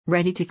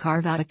Ready to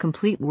carve out a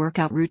complete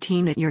workout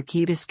routine at your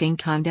Key Biscayne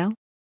condo?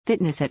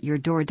 Fitness at Your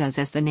Door does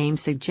as the name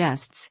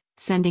suggests,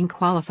 sending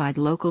qualified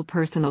local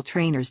personal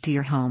trainers to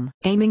your home.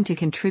 Aiming to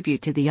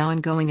contribute to the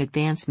ongoing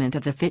advancement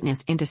of the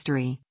fitness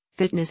industry,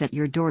 Fitness at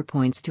Your Door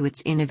points to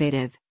its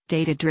innovative,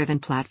 data-driven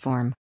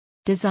platform.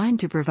 Designed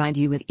to provide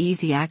you with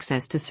easy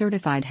access to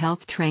certified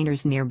health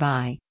trainers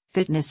nearby,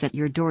 Fitness at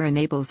Your Door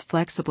enables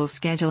flexible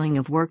scheduling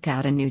of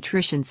workout and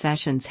nutrition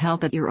sessions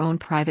held at your own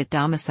private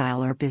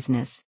domicile or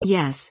business.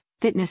 Yes,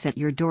 Fitness at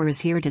Your Door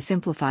is here to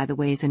simplify the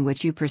ways in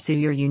which you pursue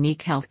your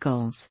unique health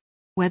goals.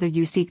 Whether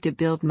you seek to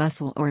build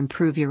muscle or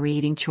improve your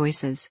eating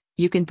choices,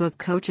 you can book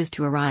coaches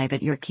to arrive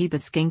at your Key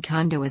Biscayne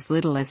condo as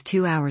little as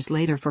 2 hours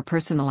later for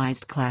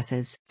personalized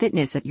classes.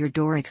 Fitness at Your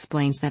Door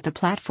explains that the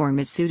platform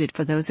is suited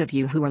for those of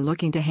you who are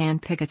looking to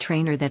handpick a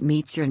trainer that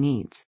meets your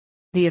needs.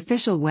 The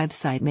official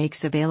website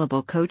makes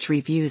available coach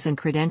reviews and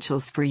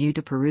credentials for you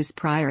to peruse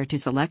prior to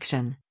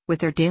selection, with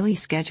their daily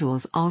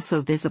schedules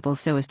also visible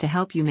so as to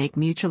help you make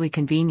mutually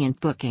convenient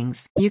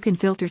bookings. You can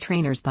filter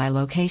trainers by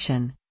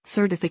location,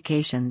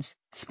 certifications,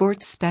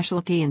 sports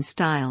specialty and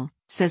style,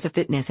 says a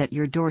Fitness at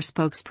Your Door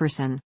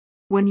spokesperson.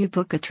 When you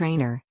book a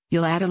trainer,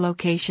 you'll add a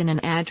location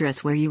and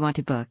address where you want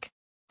to book.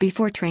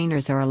 Before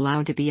trainers are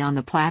allowed to be on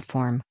the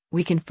platform,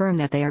 we confirm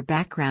that they are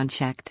background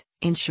checked,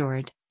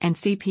 insured, and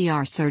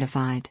CPR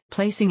certified.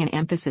 Placing an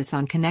emphasis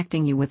on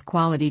connecting you with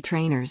quality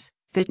trainers,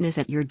 Fitness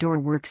at Your Door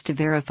works to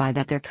verify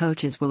that their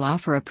coaches will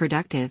offer a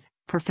productive,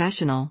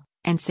 professional,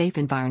 and safe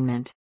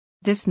environment.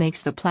 This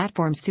makes the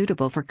platform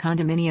suitable for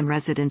condominium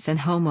residents and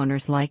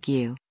homeowners like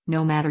you,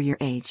 no matter your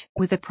age.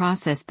 With a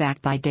process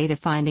backed by data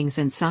findings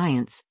and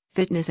science,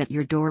 Fitness at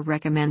Your Door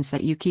recommends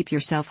that you keep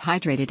yourself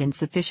hydrated and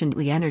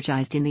sufficiently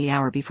energized in the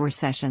hour before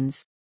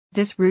sessions.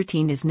 This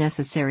routine is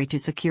necessary to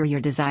secure your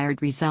desired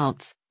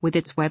results, with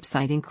its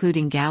website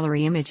including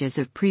gallery images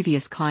of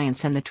previous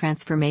clients and the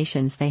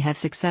transformations they have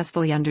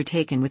successfully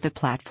undertaken with the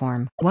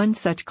platform. One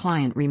such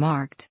client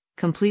remarked,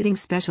 "Completing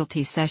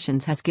specialty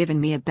sessions has given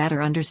me a better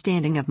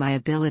understanding of my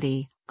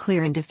ability,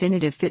 clear and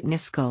definitive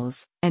fitness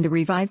goals, and a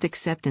revived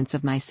acceptance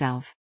of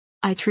myself.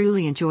 I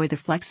truly enjoy the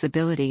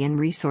flexibility and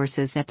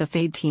resources that the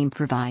FADE team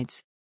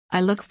provides.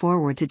 I look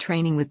forward to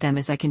training with them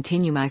as I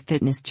continue my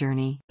fitness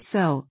journey."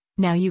 So,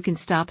 now you can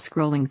stop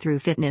scrolling through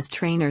fitness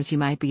trainers you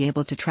might be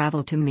able to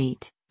travel to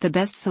meet. The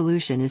best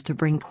solution is to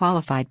bring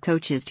qualified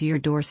coaches to your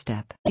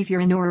doorstep. If you're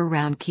in or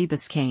around Key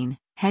Biscayne,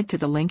 head to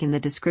the link in the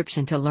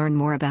description to learn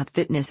more about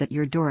Fitness at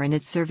Your Door and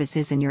its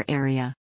services in your area.